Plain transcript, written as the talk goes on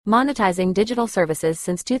monetizing digital services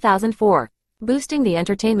since 2004, boosting the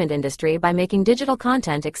entertainment industry by making digital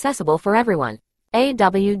content accessible for everyone.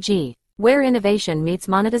 AWG, where innovation meets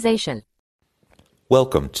monetization.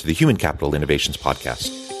 Welcome to the Human Capital Innovations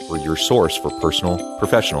Podcast, where your source for personal,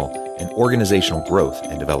 professional, and organizational growth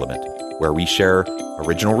and development, where we share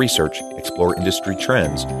original research, explore industry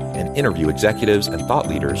trends, and interview executives and thought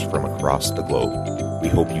leaders from across the globe. We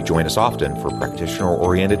hope you join us often for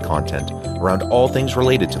practitioner-oriented content around all things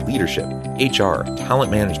related to leadership, HR, talent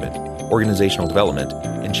management, organizational development,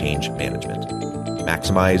 and change management.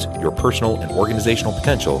 Maximize your personal and organizational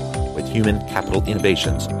potential with Human Capital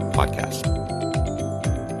Innovations Podcast.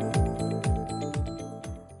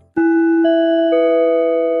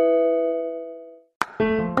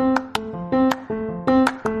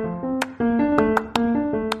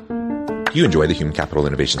 If you enjoy the Human Capital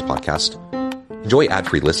Innovations Podcast, enjoy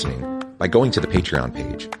ad-free listening by going to the Patreon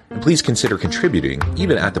page, and please consider contributing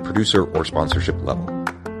even at the producer or sponsorship level.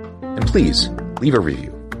 And please leave a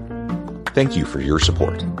review. Thank you for your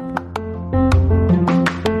support.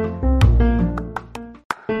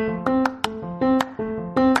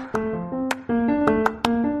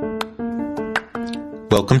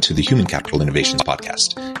 Welcome to the Human Capital Innovations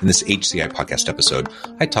Podcast. In this HCI podcast episode,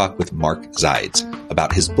 I talk with Mark Zides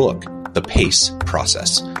about his book, The PACE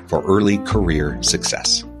Process for Early Career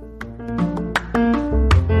Success.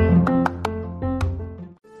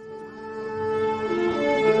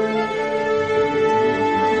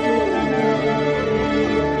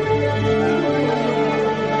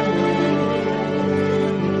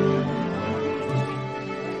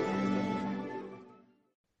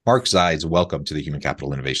 Mark Zides, welcome to the Human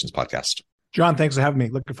Capital Innovations Podcast. John, thanks for having me.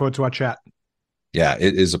 Looking forward to our chat. Yeah,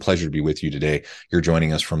 it is a pleasure to be with you today. You're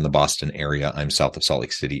joining us from the Boston area. I'm south of Salt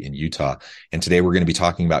Lake City in Utah. And today we're going to be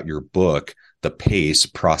talking about your book, The PACE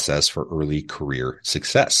Process for Early Career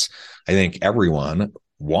Success. I think everyone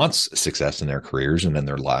wants success in their careers and in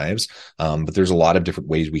their lives, but there's a lot of different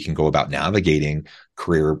ways we can go about navigating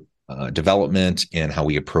career development and how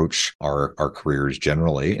we approach our careers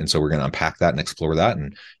generally. And so we're going to unpack that and explore that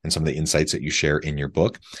and some of the insights that you share in your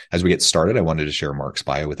book. As we get started, I wanted to share Mark's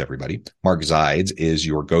bio with everybody. Mark Zides is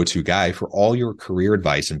your go-to guy for all your career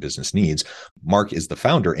advice and business needs. Mark is the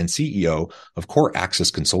founder and CEO of Core Access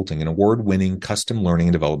Consulting, an award-winning custom learning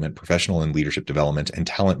and development, professional and leadership development, and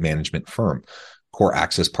talent management firm. Core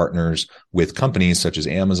Access partners with companies such as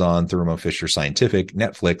Amazon, Thermo Fisher Scientific,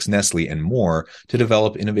 Netflix, Nestle, and more to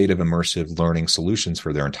develop innovative, immersive learning solutions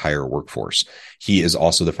for their entire workforce. He is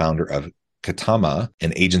also the founder of Katama,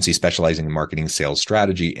 an agency specializing in marketing, sales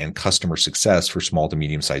strategy, and customer success for small to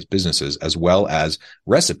medium-sized businesses, as well as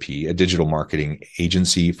Recipe, a digital marketing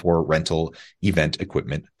agency for rental event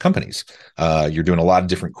equipment companies. You're doing a lot of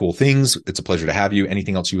different cool things. It's a pleasure to have you.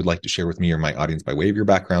 Anything else you would like to share with me or my audience by way of your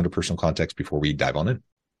background or personal context before we dive on in?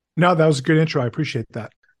 No, that was a good intro. I appreciate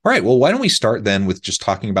that. All right. Well, why don't we start then with just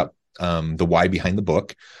talking about the why behind the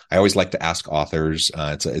book. I always like to ask authors,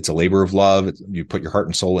 it's a labor of love. You put your heart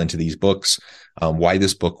and soul into these books. Why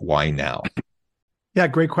this book? Why now? Yeah,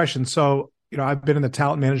 great question. So, I've been in the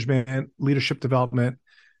talent management, leadership development,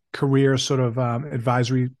 career sort of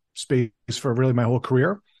advisory space for really my whole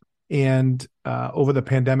career. And over the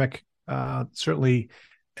pandemic, certainly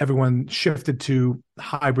everyone shifted to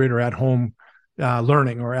hybrid or at home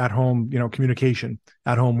learning or at home, communication,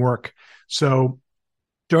 at home work. So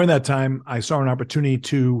during that time, I saw an opportunity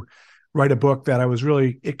to write a book that I was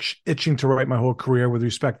really itching to write my whole career with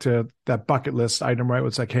respect to that bucket list item, right?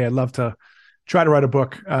 It's like, hey, I'd love to try to write a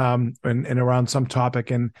book and around some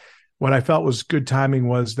topic. And what I felt was good timing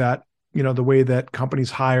was that, the way that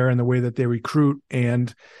companies hire and the way that they recruit.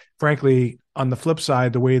 And frankly, on the flip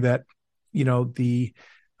side, the way that, the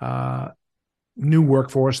new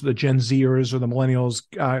workforce, the Gen Zers or the millennials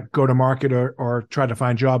go to market or try to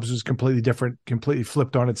find jobs is completely different, completely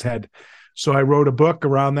flipped on its head. So I wrote a book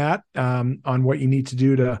around that on what you need to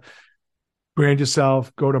do to brand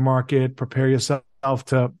yourself, go to market, prepare yourself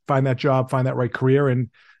to find that job, find that right career. And,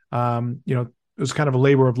 it was kind of a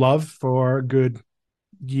labor of love for a good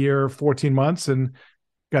year, 14 months, and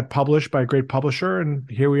got published by a great publisher. And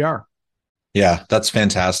here we are. Yeah, that's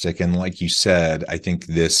fantastic. And like you said, I think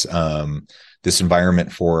this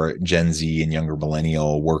environment for Gen Z and younger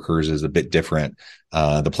millennial workers is a bit different.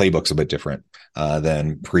 The playbook's a bit different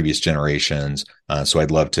than previous generations. So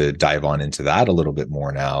I'd love to dive on into that a little bit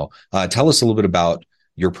more now. Tell us a little bit about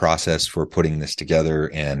your process for putting this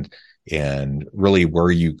together and really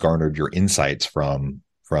where you garnered your insights from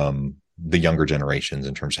the younger generations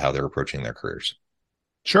in terms of how they're approaching their careers.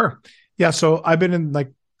 Sure. Yeah. So I've been in,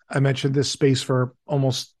 like I mentioned, this space for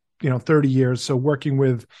almost 30 years. So working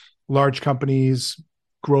with large companies,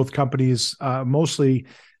 growth companies, mostly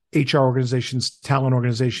HR organizations, talent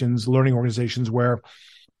organizations, learning organizations, where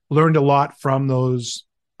learned a lot from those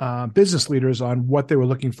business leaders on what they were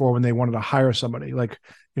looking for when they wanted to hire somebody. Like,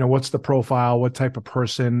 what's the profile, what type of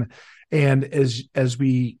person, and as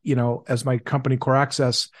we, as my company Core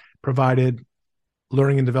Access provided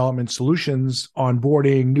learning and development solutions,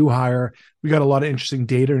 onboarding, new hire, we got a lot of interesting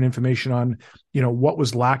data and information on, what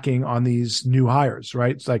was lacking on these new hires,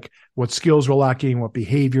 right? It's like what skills were lacking, what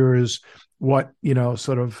behaviors, what,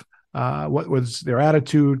 what was their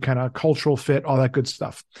attitude, kind of cultural fit, all that good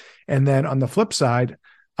stuff. And then on the flip side,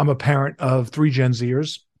 I'm a parent of 3 Gen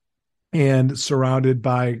Zers and surrounded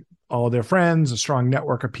by all of their friends, a strong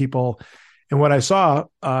network of people. And what I saw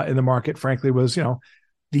in the market, frankly, was,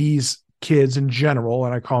 these kids in general,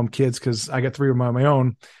 and I call them kids because I got 3 of them on my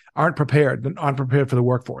own, aren't prepared for the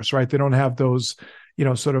workforce, right? They don't have those,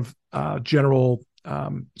 general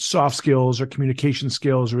soft skills or communication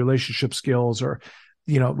skills or relationship skills or,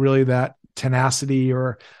 really that tenacity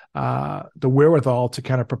or the wherewithal to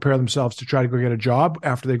kind of prepare themselves to try to go get a job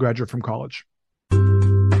after they graduate from college.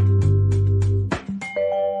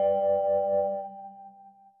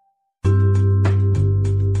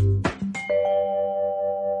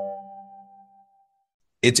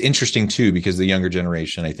 It's interesting too, because the younger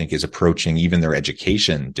generation, I think, is approaching even their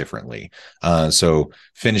education differently. So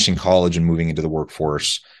finishing college and moving into the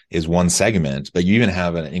workforce is one segment, but you even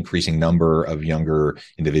have an increasing number of younger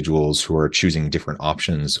individuals who are choosing different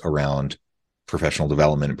options around professional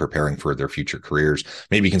development and preparing for their future careers.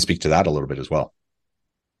 Maybe you can speak to that a little bit as well.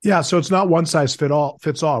 Yeah. So it's not one size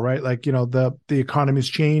fits all, right? Like, the economy's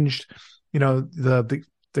changed, we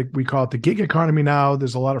call it the gig economy now.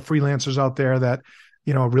 There's a lot of freelancers out there that,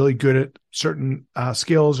 are really good at certain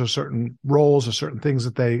skills or certain roles or certain things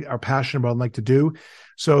that they are passionate about and like to do.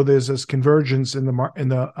 So there's this convergence in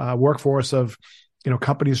the workforce of,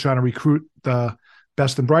 companies trying to recruit the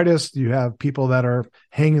best and brightest. You have people that are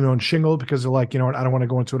hanging their own shingle because they're like, I don't want to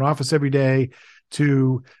go into an office every day,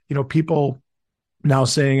 to, people now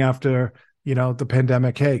saying after, the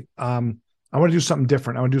pandemic, hey, I want to do something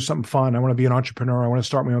different. I want to do something fun. I want to be an entrepreneur. I want to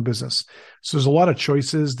start my own business. So there's a lot of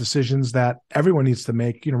choices, decisions that everyone needs to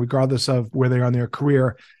make, regardless of where they are in their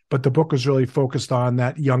career. But the book was really focused on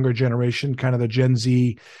that younger generation, kind of the Gen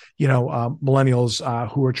Z, millennials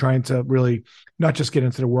who are trying to really not just get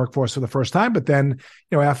into the workforce for the first time, but then,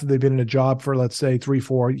 after they've been in a job for, let's say, 3,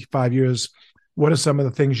 4, 5 years, what are some of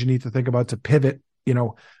the things you need to think about to pivot,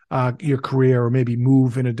 your career or maybe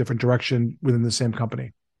move in a different direction within the same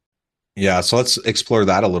company? Yeah. So let's explore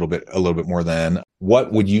that a little bit more then.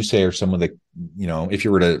 What would you say are some of the, if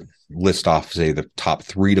you were to list off, say, the top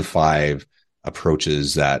 3 to 5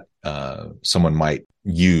 approaches that someone might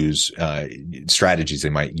use, strategies they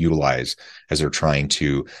might utilize as they're trying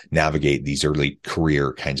to navigate these early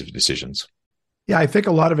career kinds of decisions? Yeah, I think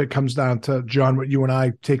a lot of it comes down to, John, what you and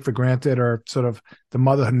I take for granted are sort of the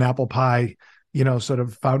motherhood and apple pie, sort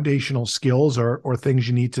of foundational skills or things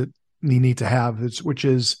you need to have, which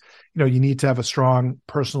is, you need to have a strong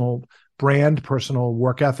personal brand, personal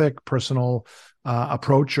work ethic, personal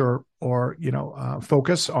approach or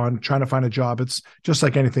focus on trying to find a job. It's just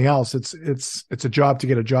like anything else. It's a job to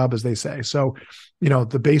get a job, as they say. So,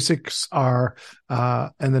 the basics are,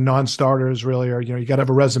 and the non-starters really are, you got to have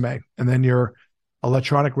a resume, and then your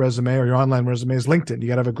electronic resume or your online resume is LinkedIn. You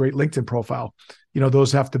got to have a great LinkedIn profile.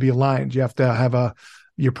 Those have to be aligned. You have to have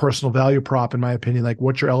your personal value prop, in my opinion, like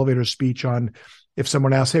what's your elevator speech on, if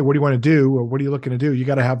someone asks, hey, what do you want to do? Or what are you looking to do? You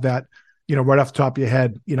got to have that, right off the top of your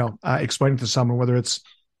head, explaining to someone, whether it's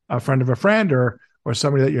a friend of a friend or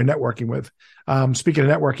somebody that you're networking with. Speaking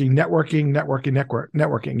of networking,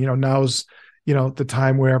 now's, the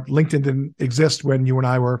time where LinkedIn didn't exist when you and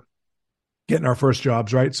I were getting our first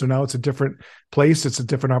jobs, right? So now it's a different place. It's a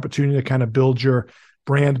different opportunity to kind of build your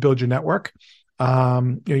brand, build your network.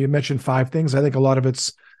 You mentioned 5 things. I think a lot of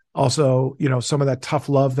it's also, some of that tough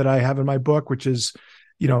love that I have in my book, which is,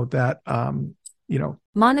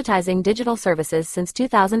 monetizing digital services since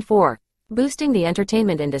 2004, boosting the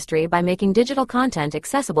entertainment industry by making digital content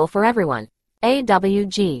accessible for everyone.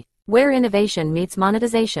 AWG, where innovation meets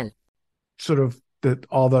monetization. Sort of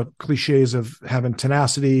all the cliches of having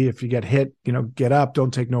tenacity. If you get hit, get up,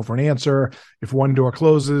 don't take no for an answer. If one door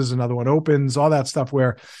closes, another one opens, all that stuff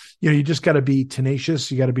where, you just got to be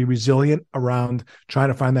tenacious. You got to be resilient around trying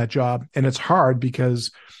to find that job. And it's hard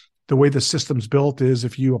because the way the system's built is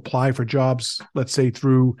if you apply for jobs, let's say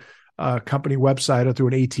through a company website or through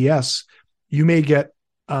an ATS, you may get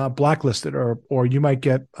blacklisted or you might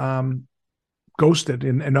get ghosted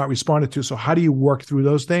and not responded to. So how do you work through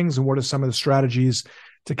those things? And what are some of the strategies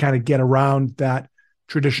to kind of get around that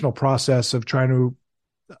traditional process of trying to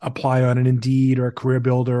apply on an Indeed or a Career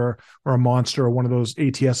Builder or a Monster or one of those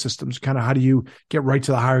ATS systems? Kind of how do you get right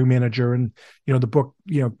to the hiring manager? And, the book,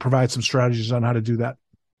 provides some strategies on how to do that.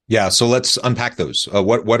 Yeah. So let's unpack those.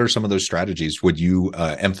 What are some of those strategies would you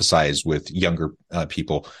emphasize with younger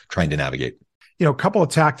people trying to navigate? A couple of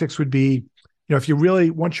tactics would be, if you really,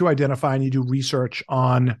 once you identify and you do research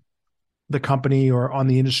on the company or on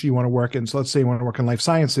the industry you want to work in. So let's say you want to work in life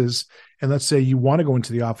sciences, and let's say you want to go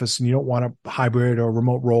into the office and you don't want a hybrid or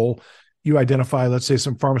remote role. You identify, let's say,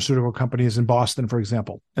 some pharmaceutical companies in Boston, for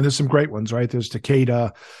example. And there's some great ones, right? There's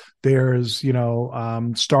Takeda, there's,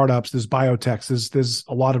 startups, there's biotechs, there's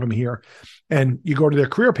a lot of them here. And you go to their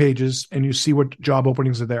career pages and you see what job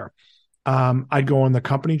openings are there. I'd go on the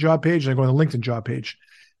company job page and I go on the LinkedIn job page.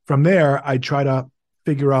 From there, I try to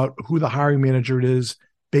figure out who the hiring manager is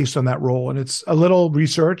based on that role. And it's a little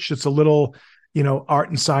research. It's a little, art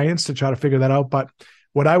and science to try to figure that out. But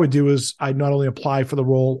what I would do is I'd not only apply for the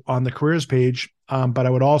role on the careers page, but I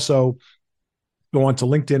would also go onto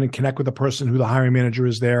LinkedIn and connect with the person who the hiring manager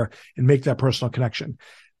is there and make that personal connection.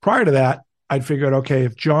 Prior to that, I'd figure out, okay,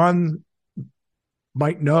 if John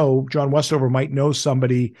Westover might know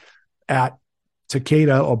somebody at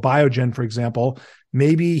Takeda or Biogen, for example,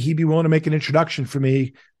 maybe he'd be willing to make an introduction for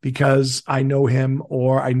me because I know him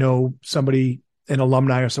or I know somebody, an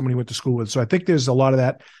alumni or somebody he went to school with. So I think there's a lot of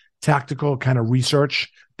that tactical kind of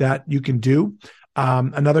research that you can do.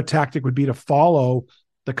 Another tactic would be to follow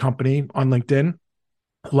the company on LinkedIn,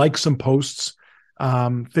 like some posts,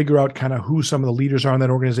 figure out kind of who some of the leaders are in that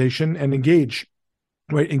organization and engage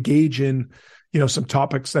in, some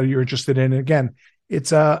topics that you're interested in. And again,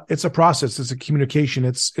 it's a process. It's a communication.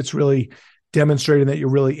 It's really demonstrating that you're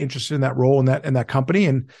really interested in that role and that company,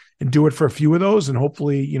 and do it for a few of those. And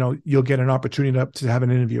hopefully, you'll get an opportunity to have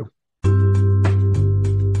an interview.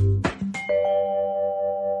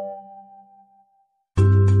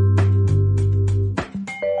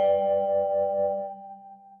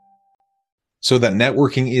 So that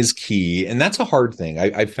networking is key. And that's a hard thing.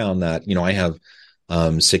 I've found that, I have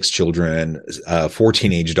 6 children, 4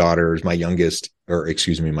 teenage daughters. My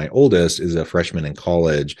oldest is a freshman in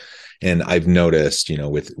college. And I've noticed,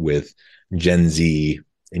 with Gen Z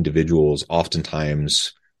individuals,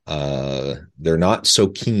 oftentimes they're not so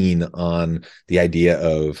keen on the idea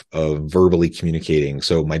of verbally communicating.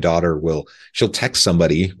 So my daughter she'll text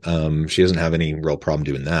somebody. She doesn't have any real problem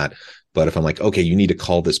doing that. But if I'm like, okay, you need to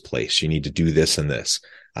call this place, you need to do this and this,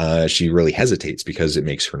 she really hesitates because it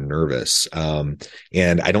makes her nervous.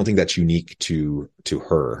 And I don't think that's unique to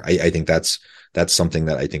her. I think that's something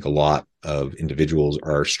that I think a lot of individuals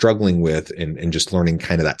are struggling with and just learning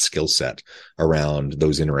kind of that skill set around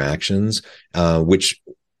those interactions, which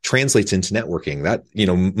translates into networking. That,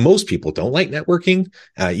 most people don't like networking,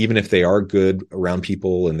 even if they are good around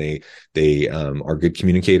people and they are good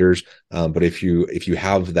communicators. But if you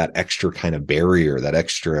have that extra kind of barrier, that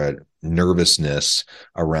extra nervousness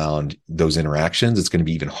around those interactions, it's going to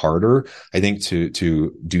be even harder, I think, to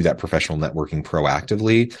do that professional networking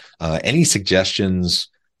proactively. Any suggestions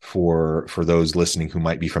for those listening who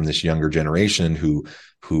might be from this younger generation who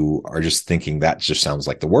are just thinking that just sounds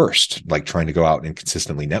like the worst, like trying to go out and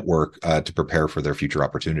consistently network to prepare for their future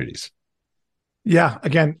opportunities? Yeah.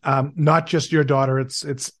 Again, not just your daughter.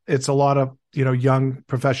 It's a lot of, young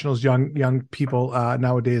professionals, young people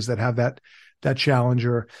nowadays that have that challenge.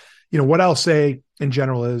 Or, what I'll say in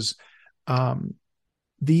general is,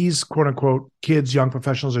 these quote unquote kids, young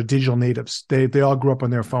professionals are digital natives. They all grew up on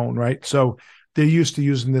their phone, right? So they're used to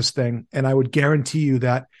using this thing. And I would guarantee you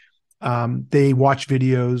that they watch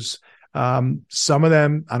videos. Some of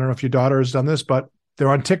them, I don't know if your daughter has done this, but they're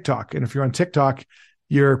on TikTok. And if you're on TikTok,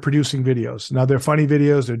 you're producing videos. Now they're funny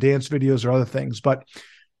videos, they're dance videos or other things. But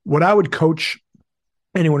what I would coach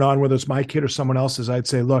anyone on, whether it's my kid or someone else's, I'd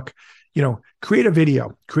say, look, create a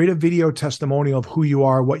video testimonial of who you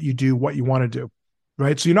are, what you do, what you want to do,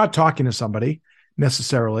 right? So you're not talking to somebody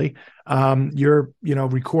necessarily. You're,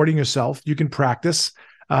 recording yourself. You can practice.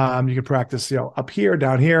 Up here,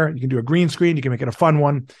 down here. You can do a green screen. You can make it a fun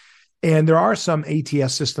one. And there are some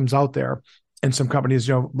ATS systems out there and some companies,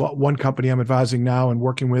 one company I'm advising now and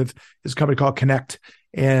working with is a company called Connect.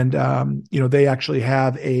 And, they actually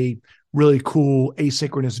have a really cool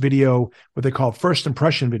asynchronous video, what they call first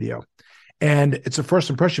impression video. And it's a first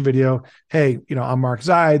impression video. Hey, I'm Mark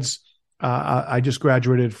Zides. I just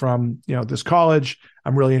graduated from, this college.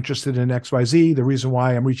 I'm really interested in XYZ. The reason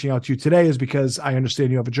why I'm reaching out to you today is because I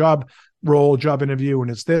understand you have a job interview,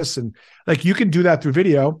 and it's this. And like, you can do that through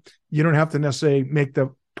video. You don't have to necessarily make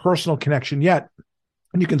the personal connection yet.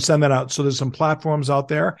 And you can send that out. So there's some platforms out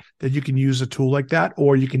there that you can use a tool like that,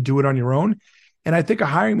 or you can do it on your own. And I think a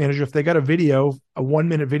hiring manager, if they got a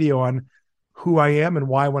 1-minute video on who I am and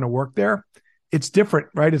why I want to work there, it's different,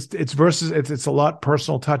 right? It's a lot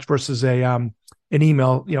personal touch versus an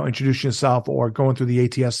email, introducing yourself or going through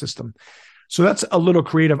the ATS system. So that's a little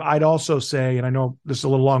creative. I'd also say, and I know this is a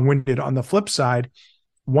little long-winded, on the flip side,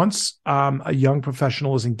 once a young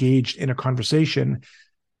professional is engaged in a conversation,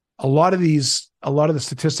 a lot of the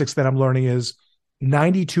statistics that I'm learning is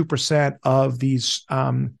 92% of these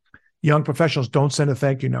young professionals don't send a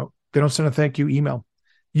thank you note. They don't send a thank you email.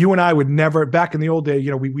 You and I would never, back in the old day,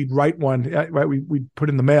 we'd write one, right? We'd put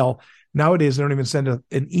in the mail. Nowadays, they don't even send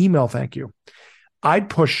an email thank you. I'd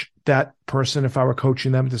push that person, if I were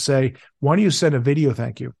coaching them, to say, why don't you send a video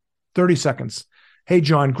thank you? 30 seconds. Hey,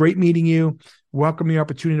 John, great meeting you. Welcome the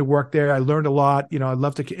opportunity to work there. I learned a lot. I'd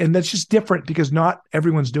love to. And that's just different because not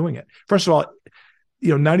everyone's doing it. First of all,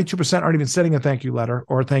 92% aren't even sending a thank you letter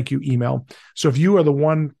or a thank you email. So if you are the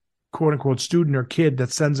one quote unquote student or kid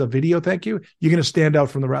that sends a video thank you, you're going to stand out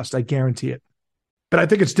from the rest. I guarantee it. But I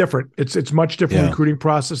think it's different. It's much different recruiting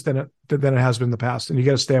process than it has been in the past. And you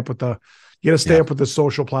got to stay up with the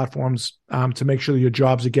social platforms to make sure that your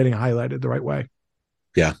jobs are getting highlighted the right way.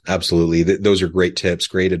 Yeah, absolutely. Those are great tips,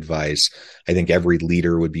 great advice. I think every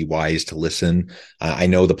leader would be wise to listen. I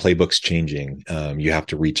know the playbook's changing. You have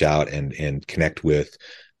to reach out and connect with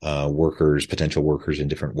potential workers in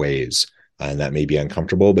different ways. And that may be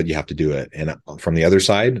uncomfortable, but you have to do it. And from the other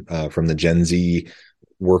side, from the Gen Z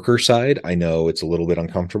worker side, I know it's a little bit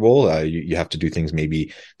uncomfortable. You have to do things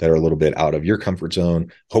maybe that are a little bit out of your comfort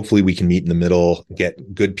zone. Hopefully we can meet in the middle,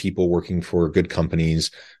 get good people working for good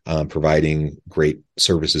companies, providing great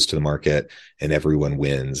services to the market, and everyone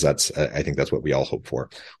wins. I think that's what we all hope for.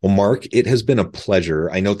 Well, Mark, it has been a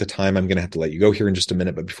pleasure. I know at the time I'm going to have to let you go here in just a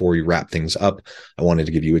minute, but before we wrap things up, I wanted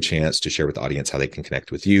to give you a chance to share with the audience how they can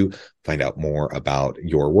connect with you, find out more about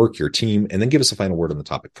your work, your team, and then give us a final word on the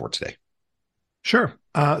topic for today. Sure.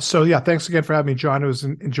 Thanks again for having me, John. It was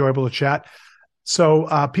enjoyable to chat.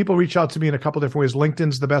 So people reach out to me in a couple different ways.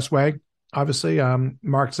 LinkedIn's the best way, obviously.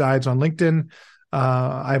 Mark Zides on LinkedIn.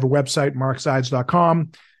 I have a website,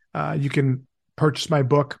 markzides.com. You can purchase my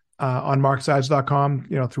book on markzides.com,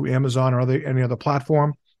 through Amazon or any other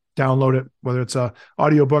platform. Download it, whether it's a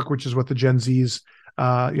audiobook, which is what the Gen Zs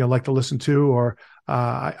like to listen to, or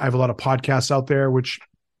I have a lot of podcasts out there, which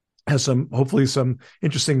has hopefully some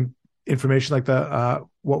interesting information like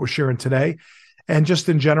what we're sharing today. And just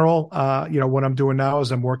in general, what I'm doing now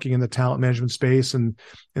is I'm working in the talent management space and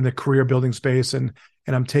in the career building space. And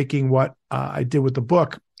I'm taking what I did with the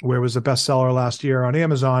book, where it was a bestseller last year on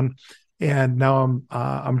Amazon. And now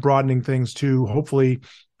I'm broadening things to hopefully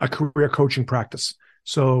a career coaching practice.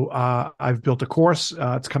 So I've built a course.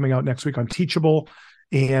 It's coming out next week on Teachable.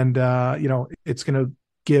 And, it's going to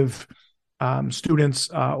give students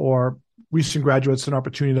or recent graduates an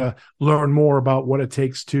opportunity to learn more about what it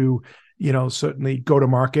takes to, certainly go to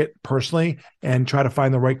market personally and try to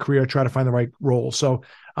find the right career, try to find the right role. So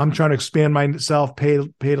I'm trying to expand myself, pay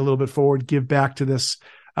it a little bit forward, give back to this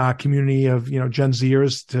community of, Gen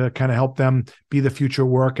Zers to kind of help them be the future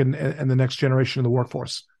work and the next generation of the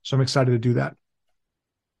workforce. So I'm excited to do that.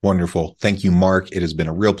 Wonderful. Thank you, Mark. It has been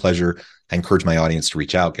a real pleasure. I encourage my audience to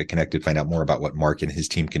reach out, get connected, find out more about what Mark and his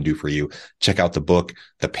team can do for you. Check out the book,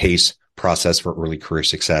 The PACE Process for Early Career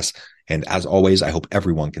Success. And as always, I hope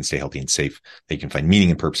everyone can stay healthy and safe. They can find meaning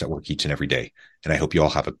and purpose at work each and every day. And I hope you all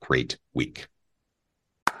have a great week.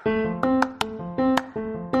 Do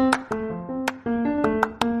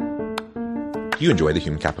you enjoy the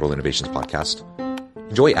Human Capital Innovations podcast?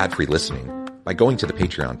 Enjoy ad-free listening by going to the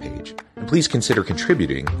Patreon page. And please consider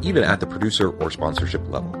contributing even at the producer or sponsorship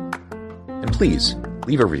level. And please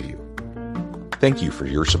leave a review. Thank you for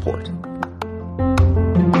your support.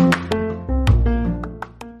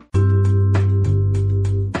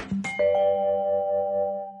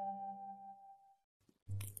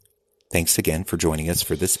 Thanks again for joining us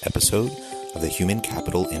for this episode of the Human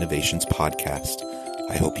Capital Innovations podcast.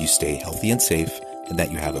 I hope you stay healthy and safe and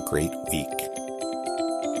that you have a great week.